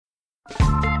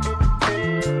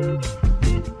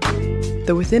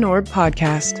the Within Orb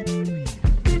podcast.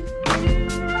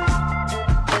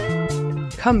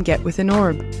 Come get Within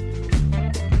Orb.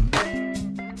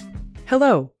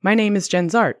 Hello, my name is Jenn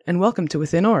Zahrt, and welcome to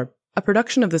Within Orb, a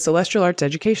production of the Celestial Arts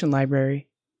Education Library,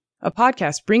 a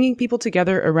podcast bringing people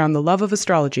together around the love of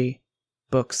astrology,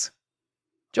 books.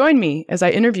 Join me as I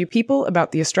interview people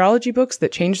about the astrology books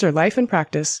that changed their life and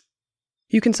practice.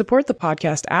 You can support the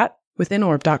podcast at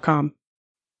withinorb.com.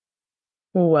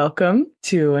 Welcome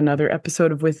to another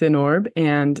episode of Within Orb,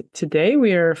 and today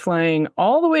we are flying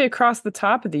all the way across the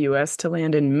top of the U.S. to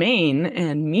land in Maine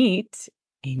and meet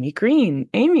Amy Green.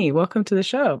 Amy, welcome to the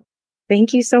show.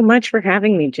 Thank you so much for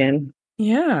having me, Jen.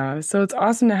 Yeah, so it's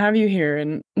awesome to have you here.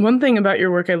 And one thing about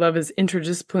your work I love is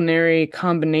interdisciplinary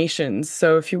combinations.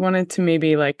 So if you wanted to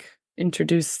maybe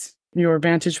introduce your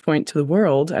vantage point to the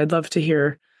world, I'd love to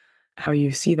hear how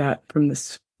you see that from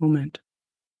this moment.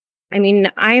 I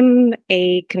mean, I'm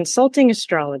a consulting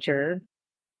astrologer,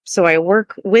 so I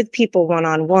work with people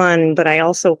one-on-one, but I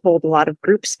also hold a lot of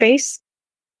group space.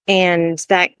 And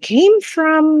that came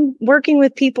from working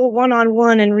with people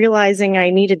one-on-one and realizing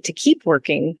I needed to keep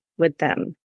working with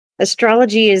them.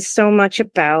 Astrology is so much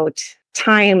about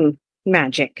time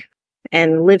magic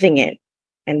and living it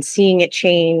and seeing it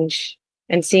change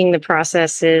and seeing the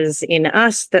processes in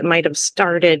us that might have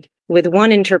started with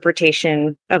one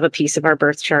interpretation of a piece of our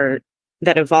birth chart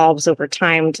that evolves over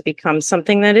time to become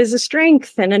something that is a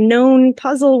strength and a known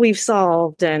puzzle we've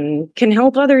solved and can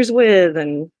help others with.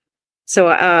 And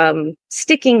so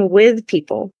sticking with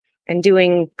people and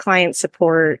doing client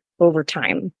support over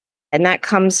time. And that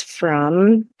comes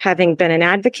from having been an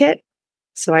advocate.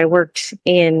 So I worked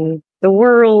in the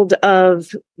world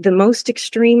of the most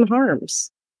extreme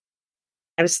harms.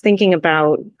 I was thinking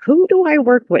about who do I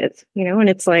work with, and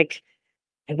it's like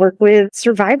I work with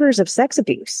survivors of sex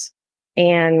abuse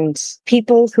and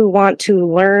people who want to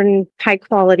learn high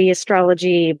quality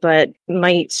astrology, but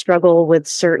might struggle with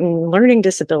certain learning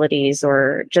disabilities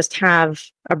or just have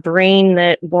a brain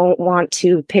that won't want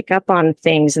to pick up on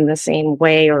things in the same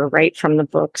way or write from the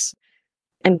books.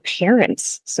 And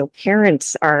parents. So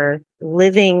parents are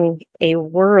living a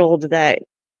world that,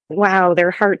 wow,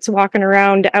 their heart's walking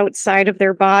around outside of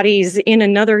their bodies in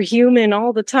another human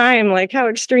all the time. Like, how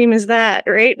extreme is that,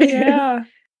 right? Yeah,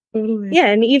 totally. Yeah,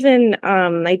 and even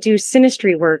I do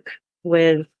synastry work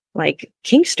with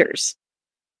kinksters.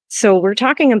 So we're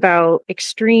talking about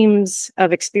extremes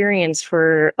of experience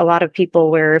for a lot of people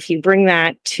where if you bring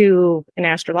that to an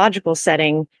astrological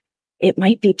setting, it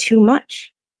might be too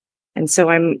much. And so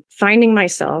I'm finding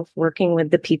myself working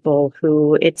with the people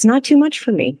who it's not too much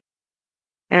for me.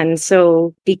 And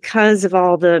so because of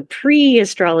all the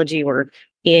pre-astrology work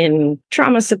in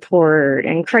trauma support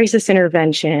and crisis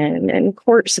intervention and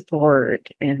court support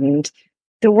and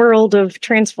the world of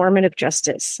transformative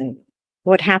justice and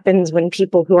what happens when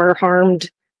people who are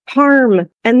harmed harm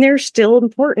and they're still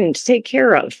important to take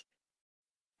care of.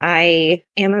 I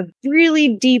am a really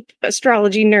deep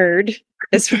astrology nerd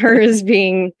as far as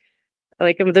being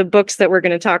of the books that we're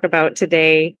going to talk about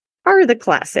today are the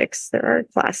classics. There are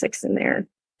classics in there.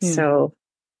 So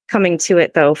coming to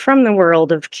it, though, from the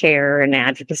world of care and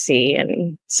advocacy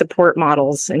and support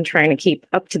models and trying to keep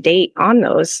up to date on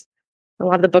those, a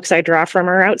lot of the books I draw from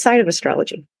are outside of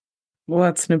astrology. Well,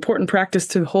 that's an important practice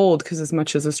to hold because as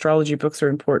much as astrology books are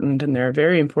important, and they're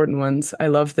very important ones, I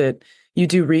love that you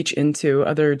do reach into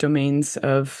other domains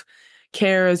of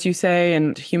care, as you say,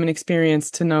 and human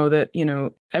experience to know that,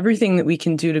 everything that we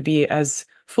can do to be as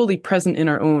fully present in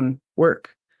our own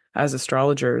work as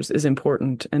astrologers is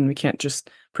important. And we can't just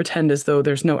pretend as though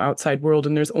there's no outside world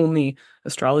and there's only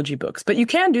astrology books. But you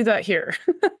can do that here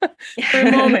for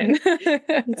a moment.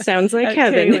 Sounds like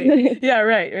heaven. Kaylee. Yeah,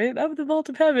 right. Up the vault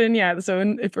of heaven. Yeah.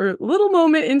 So for a little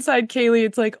moment inside Kaylee,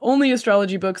 it's only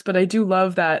astrology books. But I do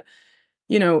love that,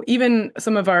 even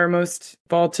some of our most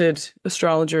vaulted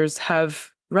astrologers have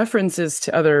references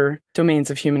to other domains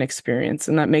of human experience,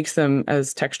 and that makes them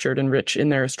as textured and rich in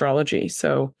their astrology.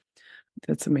 So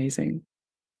that's amazing.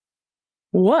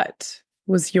 What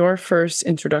was your first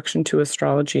introduction to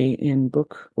astrology in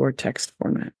book or text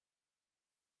format?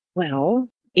 Well,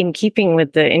 in keeping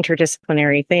with the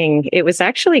interdisciplinary thing, it was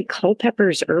actually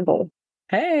Culpepper's Herbal.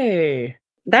 Hey!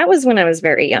 That was when I was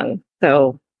very young.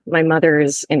 So my mother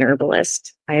is an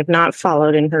herbalist. I have not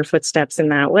followed in her footsteps in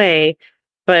that way,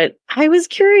 but I was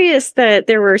curious that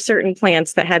there were certain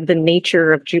plants that had the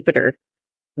nature of Jupiter.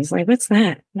 I was like, what's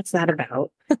that? What's that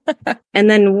about? And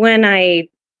then when I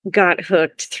got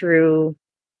hooked through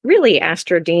really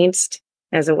Astrodienst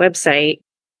as a website,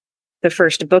 the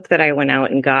first book that I went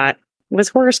out and got was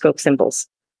Horoscope Symbols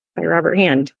by Robert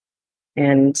Hand.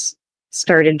 And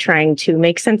started trying to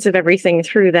make sense of everything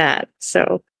through that.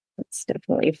 So it's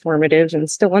definitely formative and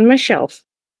still on my shelf.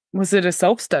 Was it a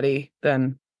self-study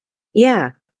then?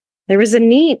 Yeah, there was a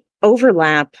neat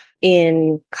overlap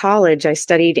in college. I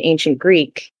studied ancient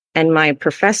Greek, and my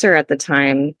professor at the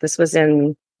time, this was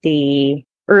in the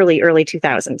early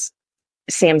 2000s,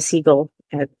 Sam Siegel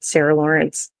at Sarah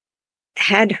Lawrence,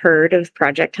 had heard of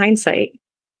Project Hindsight.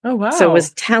 Oh, wow. So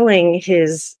was telling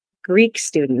his Greek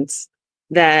students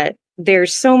that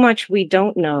there's so much we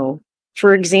don't know.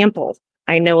 For example,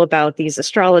 I know about these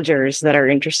astrologers that are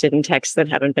interested in texts that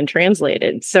haven't been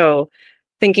translated. So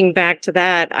thinking back to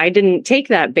that, I didn't take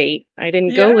that bait. I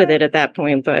didn't go with it at that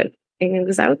point, but it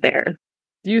was out there.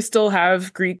 Do you still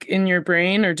have Greek in your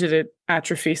brain, or did it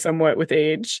atrophy somewhat with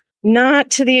age? Not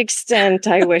to the extent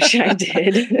I wish I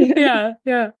did.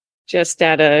 Yeah. Just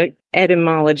at a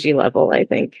etymology level, I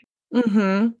think.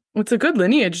 Mm-hmm. It's a good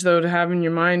lineage, though, to have in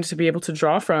your mind to be able to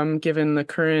draw from, given the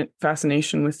current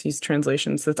fascination with these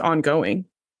translations that's ongoing.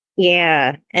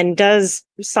 Yeah, and does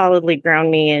solidly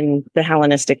ground me in the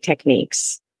Hellenistic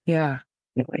techniques. Yeah.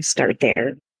 I start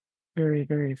there. Very,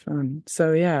 very fun.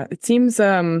 So, yeah, it seems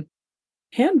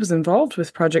Hand was involved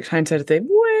with Project Hindsight at the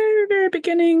very, very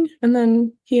beginning, and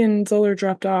then he and Zoller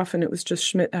dropped off, and it was just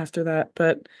Schmidt after that.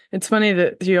 But it's funny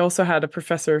that he also had a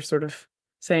professor sort of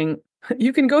saying,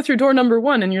 you can go through door number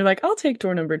 1, and you're like, I'll take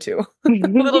door number 2 a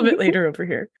little bit later over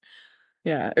here.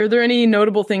 Yeah. Are there any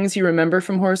notable things you remember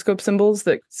from horoscope symbols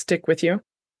that stick with you?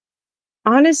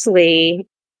 Honestly,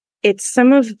 it's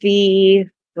some of the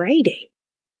writing,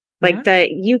 like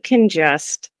that you can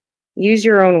just use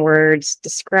your own words,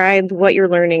 describe what you're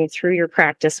learning through your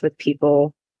practice with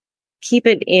people, keep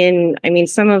it in. I mean,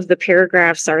 some of the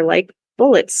paragraphs are like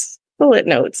bullet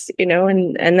notes,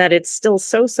 and that it's still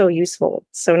so useful.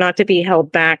 So not to be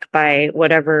held back by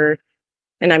whatever,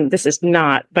 and this is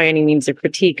not by any means a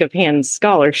critique of Hand's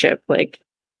scholarship, like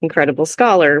incredible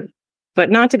scholar, but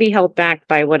not to be held back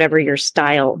by whatever your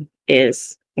style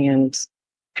is and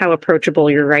how approachable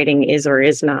your writing is or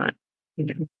is not.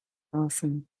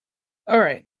 Awesome. All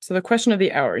right. So the question of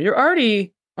the hour. You're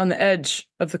already on the edge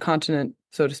of the continent,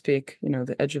 so to speak,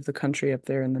 the edge of the country up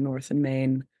there in the north in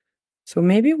Maine. So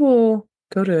maybe we'll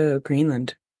go to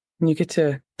Greenland and you get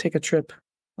to take a trip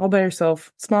all by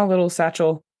yourself, small little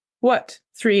satchel. What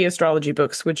 3 astrology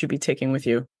books would you be taking with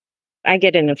you? I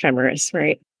get an ephemeris,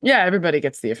 right? Yeah, everybody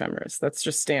gets the ephemeris. That's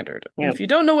just standard. Yep. If you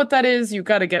don't know what that is, you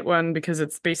got to get one because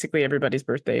it's basically everybody's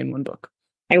birthday in one book.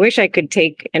 I wish I could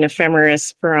take an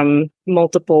ephemeris from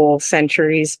multiple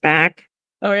centuries back.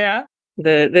 Oh, yeah?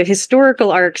 The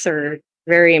historical arcs are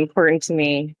very important to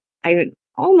me. I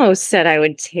almost said I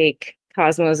would take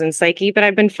Cosmos and Psyche, but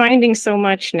I've been finding so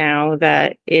much now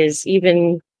that is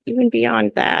even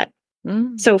beyond that.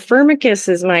 So Firmicus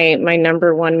is my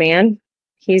number one man.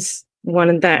 He's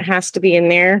one that has to be in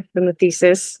there, the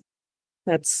Mathesis.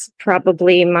 That's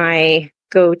probably my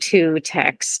go-to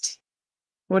text.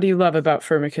 What do you love about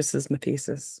Firmicus's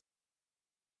Mathesis?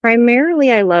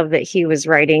 Primarily, I love that he was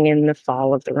writing in the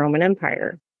fall of the Roman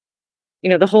Empire.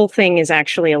 The whole thing is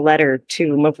actually a letter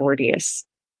to Mavortius.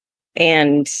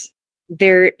 And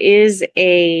there is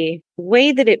a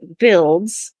way that it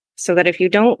builds so that if you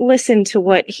don't listen to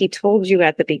what he told you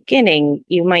at the beginning,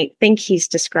 you might think he's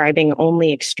describing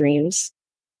only extremes.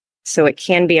 So it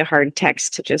can be a hard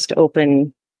text to just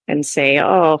open and say,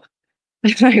 oh,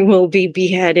 I will be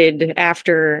beheaded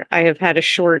after I have had a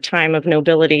short time of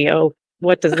nobility. Oh,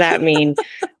 what does that mean?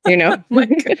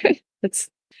 That's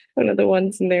one of the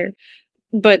ones in there.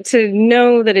 But to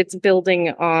know that it's building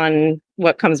on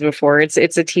what comes before, it's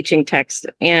a teaching text.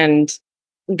 And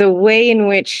the way in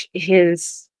which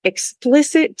his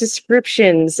explicit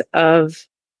descriptions of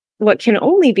what can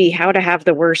only be how to have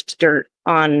the worst dirt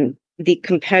on the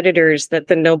competitors that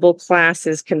the noble class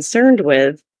is concerned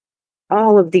with,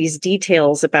 all of these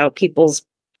details about people's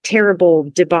terrible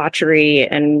debauchery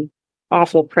and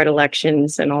awful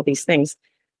predilections and all these things.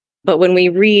 But when we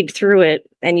read through it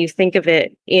and you think of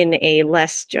it in a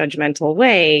less judgmental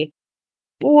way,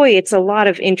 boy, it's a lot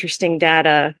of interesting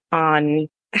data on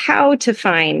how to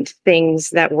find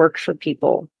things that work for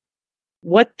people,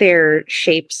 what their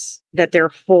shapes that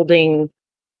they're holding,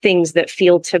 things that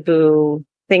feel taboo,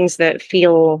 things that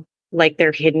feel like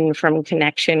they're hidden from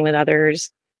connection with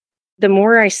others. The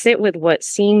more I sit with what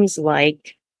seems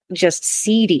like just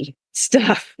seedy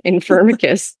stuff in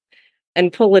Firmicus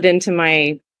and pull it into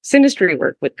my synastry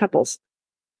work with couples,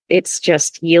 it's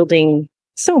just yielding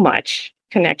so much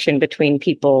connection between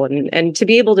people and to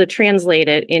be able to translate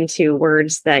it into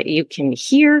words that you can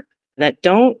hear that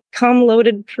don't come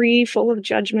loaded full of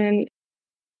judgment.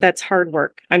 that's hard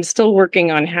work. I'm still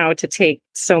working on how to take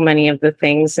so many of the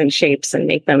things and shapes and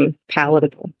make them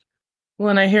palatable. Well,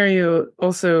 and I hear you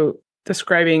also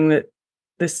describing that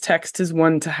this text is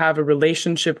one to have a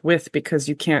relationship with, because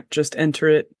you can't just enter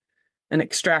it and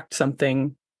extract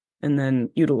something and then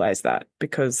utilize that,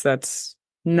 because that's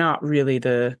not really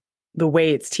the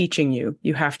way it's teaching you.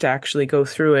 You have to actually go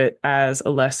through it as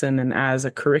a lesson and as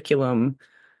a curriculum,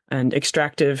 and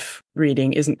extractive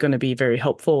reading isn't going to be very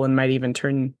helpful and might even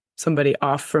turn somebody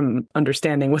off from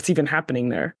understanding what's even happening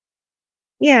there.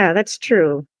 Yeah, that's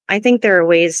true. I think there are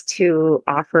ways to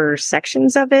offer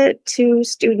sections of it to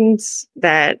students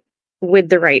that, with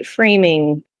the right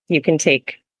framing, you can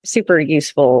take super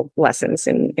useful lessons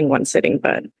in one sitting,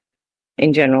 but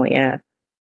in general, yeah.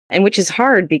 And which is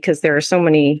hard because there are so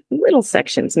many little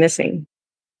sections missing.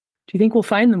 Do you think we'll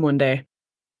find them one day?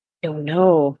 Oh,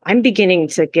 no. I'm beginning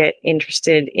to get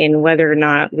interested in whether or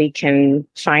not we can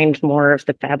find more of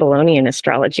the Babylonian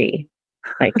astrology,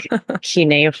 like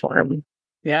cuneiform.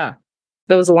 Yeah.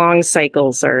 Those long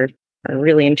cycles are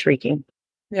really intriguing.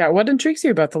 Yeah. What intrigues you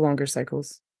about the longer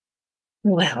cycles?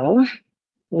 Well,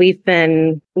 we've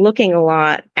been looking a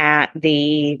lot at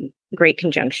the great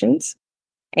conjunctions.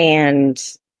 And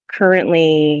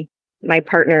currently, my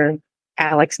partner,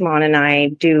 Alex Mon, and I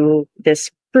do this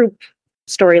group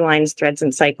storylines, threads,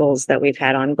 and cycles that we've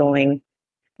had ongoing,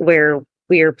 where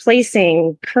we are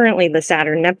placing currently the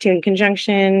Saturn-Neptune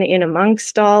conjunction in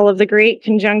amongst all of the great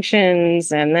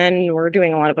conjunctions. And then we're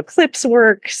doing a lot of eclipse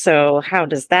work. So how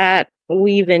does that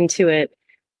weave into it?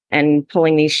 And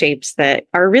pulling these shapes that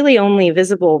are really only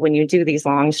visible when you do these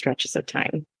long stretches of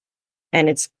time. And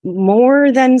it's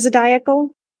more than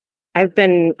zodiacal. I've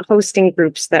been hosting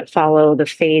groups that follow the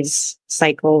phase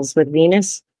cycles with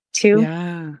Venus too.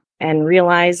 Yeah. And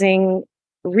realizing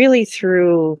really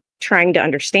through trying to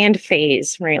understand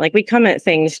phase, right? Like we come at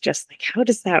things just like, how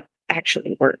does that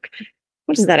actually work?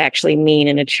 What does that actually mean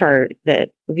in a chart that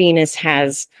Venus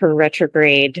has her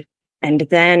retrograde and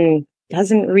then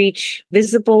doesn't reach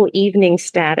visible evening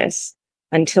status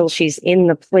until she's in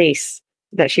the place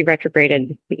that she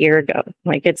retrograded a year ago?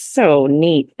 Like, it's so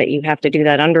neat that you have to do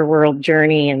that underworld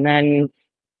journey, and then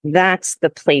that's the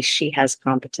place she has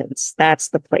competence. That's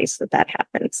the place that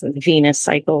happens. And Venus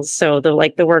cycles. So the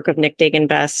work of Nick Dagan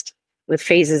Best with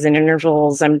phases and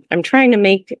intervals, I'm trying to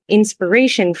make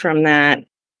inspiration from that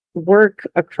work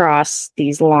across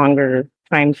these longer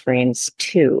time frames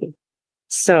too.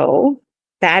 So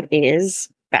that is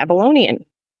Babylonian.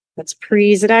 That's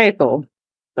pre-zodiacal,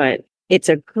 but it's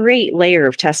a great layer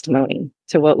of testimony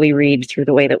to what we read through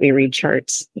the way that we read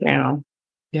charts now.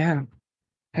 Yeah.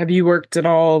 Have you worked at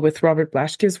all with Robert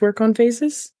Blaschke's work on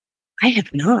phases? I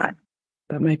have not.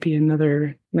 That might be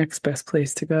another next best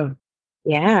place to go.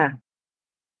 Yeah.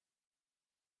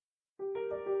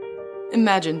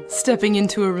 Imagine stepping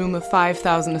into a room of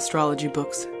 5,000 astrology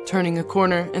books, turning a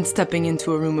corner and stepping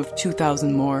into a room of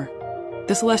 2,000 more.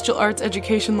 The Celestial Arts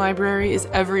Education Library is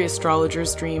every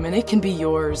astrologer's dream, and it can be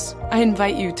yours. I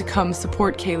invite you to come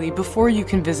support Kaylee before you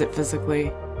can visit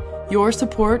physically. Your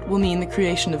support will mean the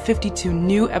creation of 52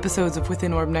 new episodes of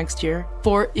Within Orb next year,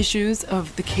 4 issues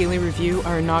of the Kaylee Review,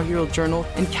 our inaugural journal,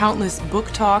 and countless book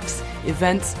talks,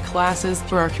 events, classes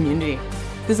for our community.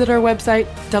 Visit our website,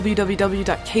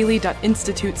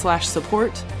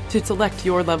 www.kaylee.institute/support, to select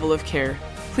your level of care.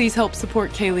 Please help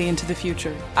support Kaylee into the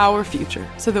future, our future,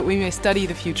 so that we may study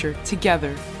the future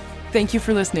together. Thank you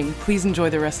for listening. Please enjoy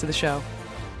the rest of the show.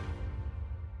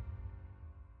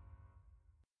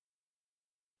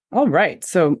 All right.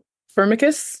 So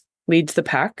Firmicus leads the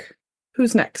pack.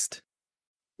 Who's next?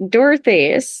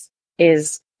 Dorotheus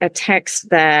is a text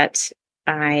that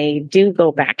I do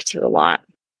go back to a lot.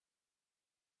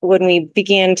 When we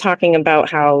began talking about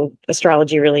how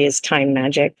astrology really is time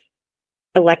magic,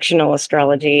 electional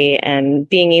astrology, and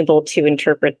being able to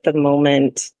interpret the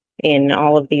moment in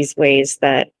all of these ways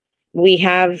that we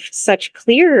have such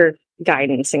clear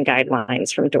guidance and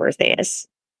guidelines from Dorotheus,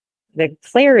 the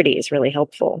clarity is really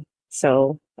helpful.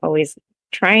 So always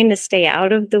trying to stay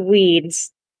out of the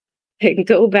weeds and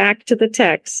go back to the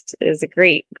text is a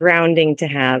great grounding to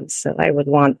have. So I would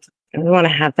want to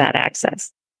have that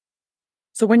access.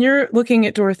 So when you're looking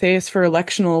at Dorotheus for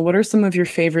electional, what are some of your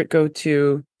favorite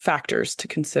go-to factors to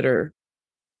consider?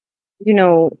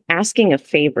 Asking a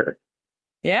favor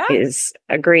is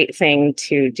a great thing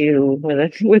to do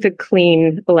with a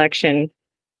clean election.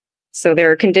 So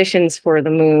there are conditions for the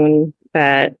moon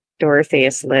that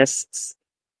Dorotheus lists,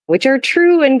 which are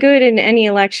true and good in any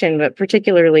election, but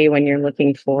particularly when you're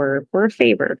looking for a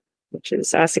favor, which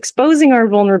is us exposing our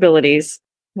vulnerabilities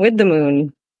with the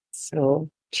moon. So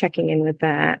checking in with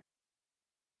that.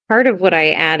 part of what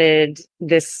I added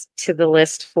this to the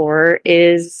list for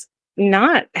is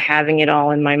not having it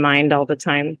all in my mind all the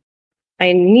time.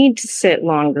 I need to sit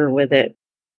longer with it,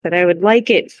 but I would like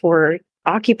it for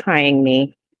occupying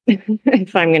me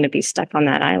if I'm going to be stuck on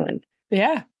that island.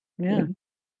 Yeah. And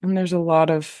there's a lot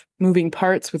of moving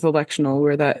parts with electional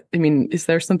where is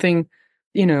there something,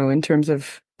 in terms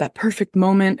of that perfect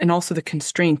moment and also the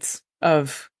constraints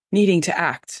of needing to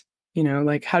act,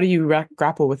 how do you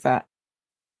grapple with that?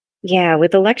 Yeah,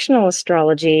 with electional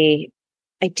astrology,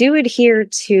 I do adhere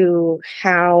to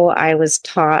how I was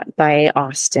taught by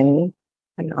Austin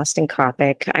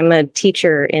Coppock. I'm a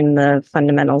teacher in the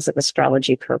Fundamentals of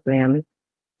Astrology program.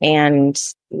 And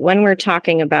when we're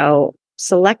talking about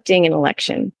selecting an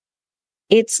election,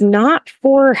 it's not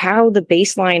for how the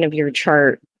baseline of your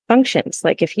chart functions.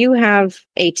 Like if you have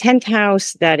a 10th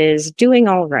house that is doing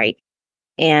all right,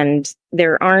 and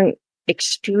there aren't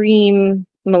extreme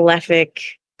malefic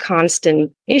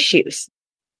constant issues,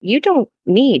 you don't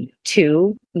need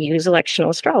to use electional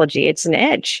astrology. It's an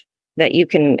edge that you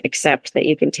can accept, that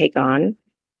you can take on.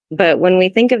 But when we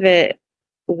think of it,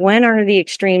 when are the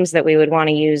extremes that we would want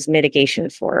to use mitigation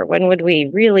for? When would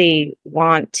we really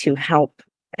want to help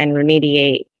and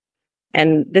remediate?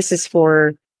 And this is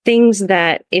for things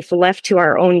that, if left to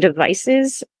our own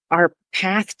devices, our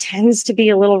path tends to be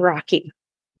a little rocky.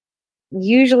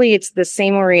 Usually it's the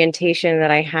same orientation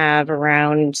that I have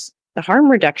around the harm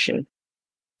reduction.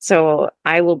 So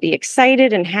I will be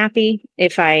excited and happy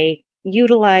if I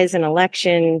utilize an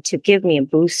election to give me a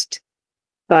boost.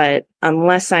 But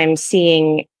unless I'm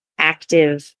seeing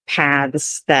active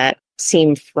paths that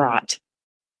seem fraught,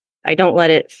 I don't let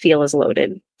it feel as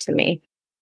loaded to me.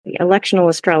 The electional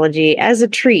astrology as a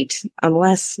treat,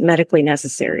 unless medically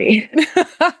necessary.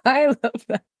 I love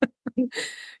that.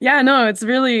 Yeah, no, it's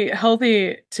really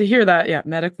healthy to hear that. Yeah,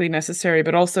 medically necessary,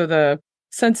 but also the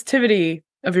sensitivity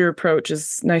of your approach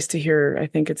is nice to hear. I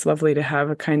think it's lovely to have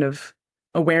a kind of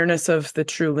awareness of the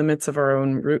true limits of our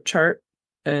own root chart,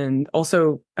 and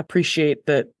also appreciate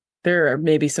that there are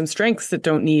maybe some strengths that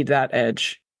don't need that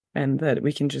edge, and that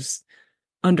we can just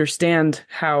understand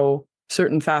how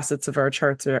certain facets of our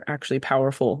charts are actually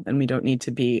powerful, and we don't need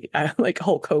to be like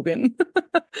Hulk Hogan.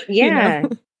 Yeah.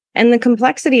 And the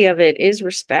complexity of it is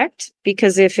respect,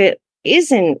 because if it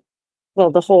isn't,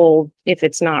 well, if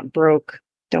it's not broke,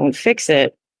 don't fix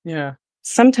it. Yeah.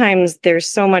 Sometimes there's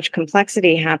so much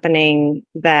complexity happening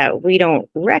that we don't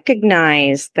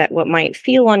recognize that what might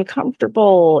feel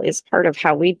uncomfortable is part of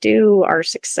how we do our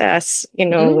success,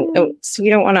 so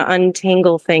you don't want to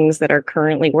untangle things that are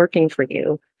currently working for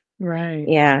you. Right.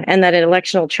 Yeah. And that an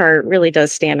electional chart really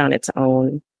does stand on its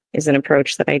own is an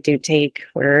approach that I do take,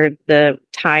 where the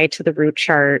tie to the root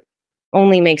chart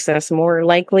only makes us more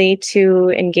likely to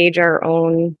engage our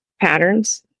own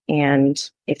patterns. And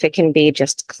if it can be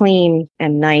just clean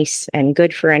and nice and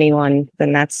good for anyone,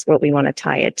 then that's what we want to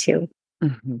tie it to.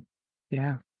 Mm-hmm.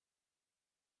 Yeah.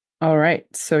 All right.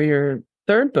 So your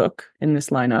third book in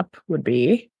this lineup would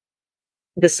be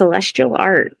The Celestial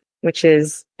Art, which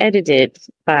is edited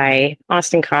by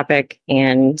Austin Coppock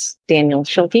and Daniel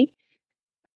Schulke.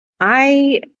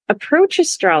 I approach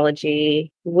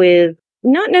astrology with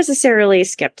not necessarily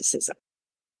skepticism,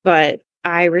 but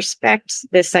I respect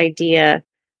this idea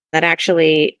that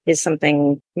actually is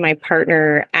something my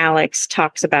partner Alex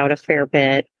talks about a fair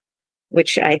bit,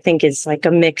 which I think is like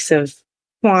a mix of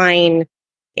Quine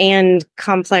and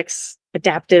complex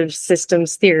adaptive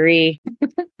systems theory.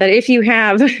 That if you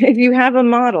have a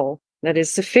model that is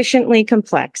sufficiently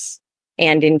complex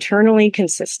and internally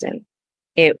consistent,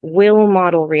 it will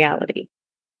model reality.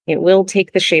 It will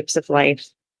take the shapes of life.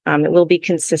 It will be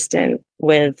consistent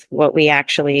with what we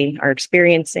actually are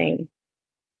experiencing.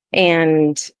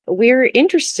 And we're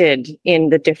interested in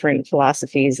the different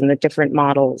philosophies and the different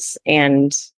models,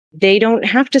 and they don't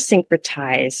have to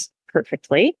syncretize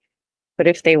perfectly. But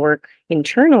if they work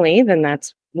internally, then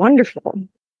that's wonderful.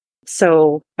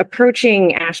 So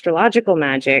approaching astrological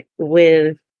magic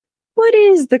with what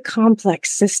is the complex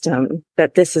system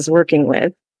that this is working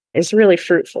with is really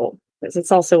fruitful, because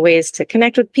it's also ways to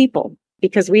connect with people,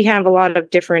 because we have a lot of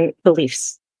different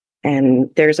beliefs. And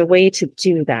there's a way to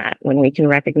do that when we can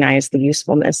recognize the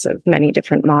usefulness of many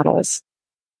different models.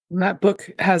 That book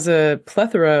has a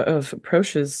plethora of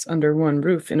approaches under one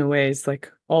roof in a way. It's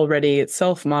like already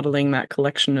itself modeling that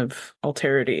collection of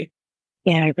alterity.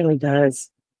 Yeah, it really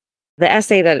does. The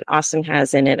essay that Austin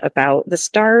has in it about the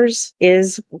stars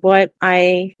is what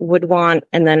I would want.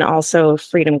 And then also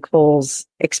Freedom Cole's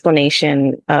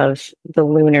explanation of the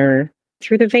lunar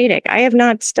through the Vedic. I have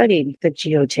not studied the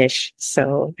Jyotish,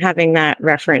 so having that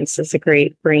reference is a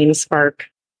great brain spark.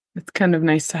 It's kind of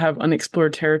nice to have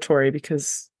unexplored territory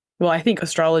because, well, I think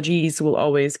astrologies will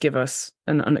always give us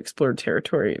an unexplored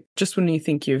territory. Just when you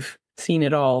think you've seen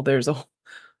it all, there's a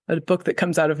book that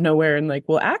comes out of nowhere and like,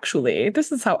 well, actually,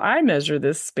 this is how I measure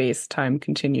this space-time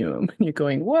continuum. And you're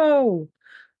going, whoa.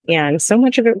 Yeah, and so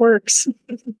much of it works.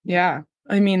 Yeah.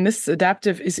 I mean, this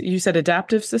you said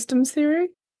adaptive systems theory?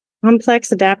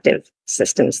 Complex adaptive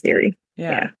systems theory.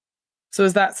 Yeah. So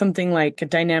is that something like a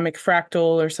dynamic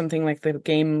fractal or something like the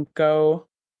game Go?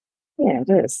 Yeah,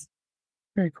 it is.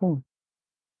 Very cool.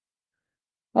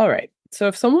 All right. So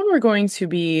if someone were going to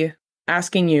be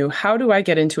asking you, how do I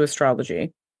get into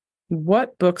astrology?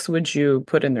 What books would you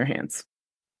put in their hands?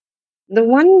 The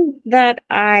one that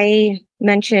I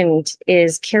mentioned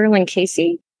is Carolyn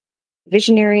Casey,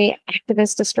 Visionary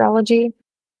Activist Astrology,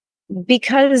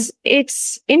 because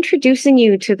it's introducing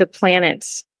you to the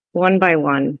planets one by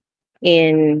one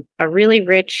in a really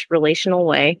rich relational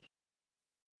way.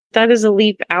 That is a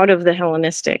leap out of the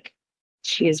Hellenistic.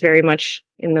 She is very much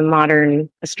in the modern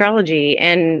astrology.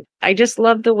 And I just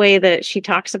love the way that she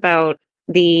talks about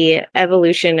the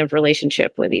evolution of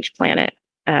relationship with each planet.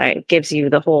 It gives you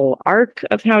the whole arc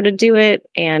of how to do it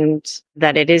and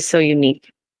that it is so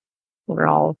unique. We're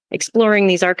all exploring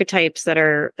these archetypes that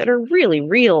are really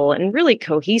real and really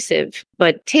cohesive,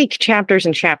 but take chapters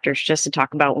and chapters just to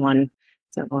talk about one.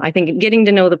 So I think getting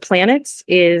to know the planets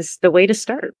is the way to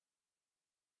start.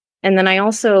 And then I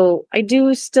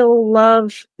do still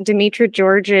love Demetra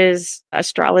George's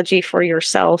Astrology for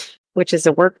Yourself, which is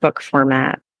a workbook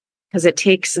format, because it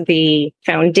takes the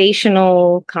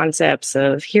foundational concepts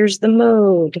of here's the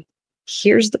mode,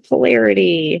 here's the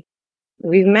polarity.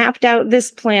 We've mapped out this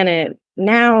planet.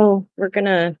 Now we're going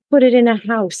to put it in a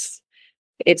house.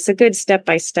 It's a good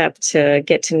step-by-step to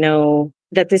get to know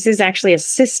that this is actually a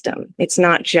system. It's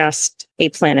not just a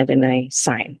planet and a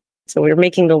sign. So we're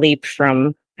making the leap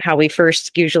from how we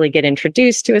first usually get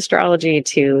introduced to astrology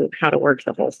to how to work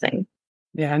the whole thing.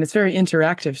 Yeah, and it's very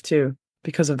interactive too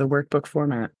because of the workbook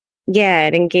format. Yeah,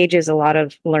 it engages a lot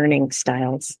of learning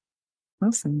styles.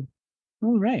 Awesome.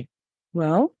 All right.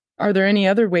 Well, are there any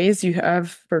other ways you have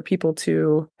for people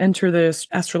to enter this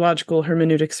astrological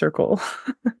hermeneutic circle?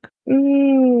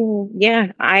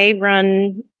 Yeah, I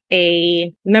run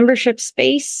a membership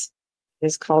space.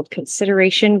 It's called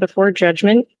Consideration Before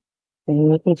Judgment.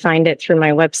 And you can find it through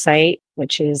my website,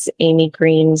 which is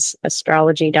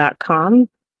amygreensastrology.com.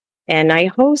 And I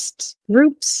host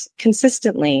groups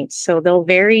consistently. So they'll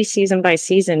vary season by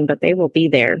season, but they will be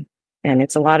there. And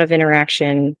it's a lot of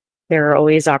interaction. There are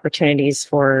always opportunities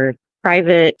for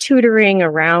private tutoring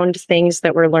around things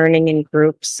that we're learning in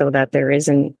groups so that there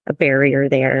isn't a barrier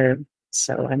there.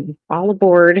 So I'm all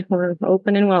aboard. We're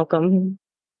open and welcome.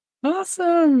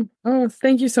 Awesome. Oh,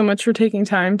 thank you so much for taking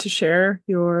time to share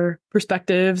your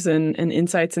perspectives and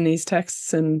insights in these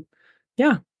texts. And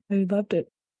yeah, I loved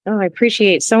it. Oh, I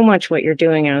appreciate so much what you're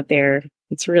doing out there.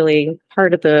 It's really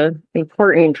part of the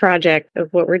important project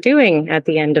of what we're doing at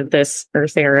the end of this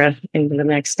Earth era into the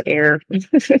next era.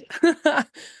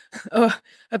 Oh,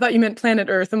 I thought you meant planet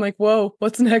Earth. I'm like, whoa,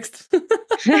 what's next?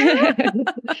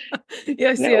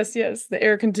 Yes. The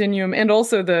air continuum and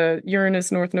also the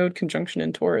Uranus North Node conjunction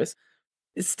in Taurus.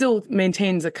 It still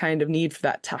maintains a kind of need for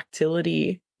that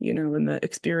tactility, and the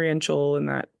experiential and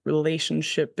that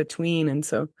relationship between. And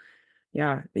so,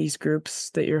 yeah, these groups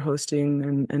that you're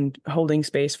hosting and holding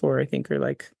space for, I think are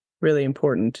like really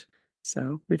important.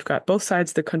 So we've got both sides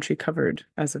of the country covered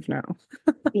as of now.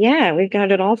 Yeah, we've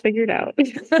got it all figured out.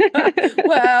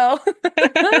 Well,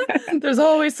 there's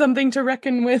always something to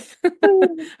reckon with.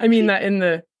 I mean that in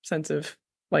the sense of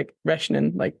like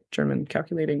Rechnen, like German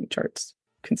calculating charts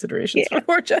considerations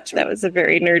before judgment. That was a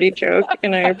very nerdy joke,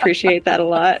 and I appreciate that a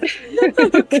lot.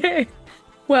 Okay.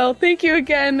 Well, thank you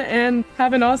again, and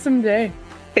have an awesome day.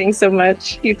 Thanks so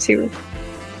much. You too.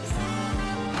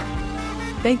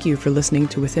 Thank you for listening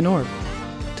to Within Orb.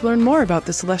 To learn more about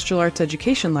the Celestial Arts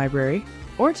Education Library,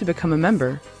 or to become a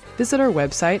member, visit our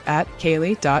website at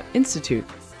caeli.institute.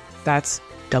 That's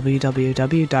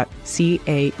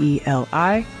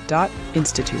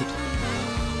www.caeli.institute.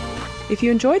 If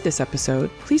you enjoyed this episode,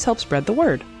 please help spread the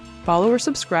word. Follow or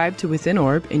subscribe to Within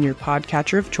Orb in your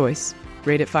podcatcher of choice,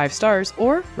 rate it 5 stars,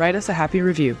 or write us a happy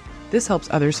review. This helps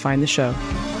others find the show.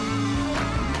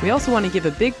 We also want to give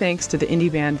a big thanks to the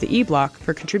indie band The E-Block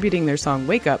for contributing their song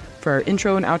Wake Up for our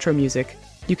intro and outro music.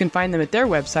 You can find them at their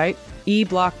website,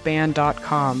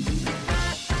 eblockband.com.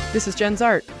 This is Jenn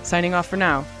Zahrt, signing off for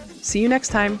now. See you next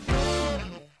time.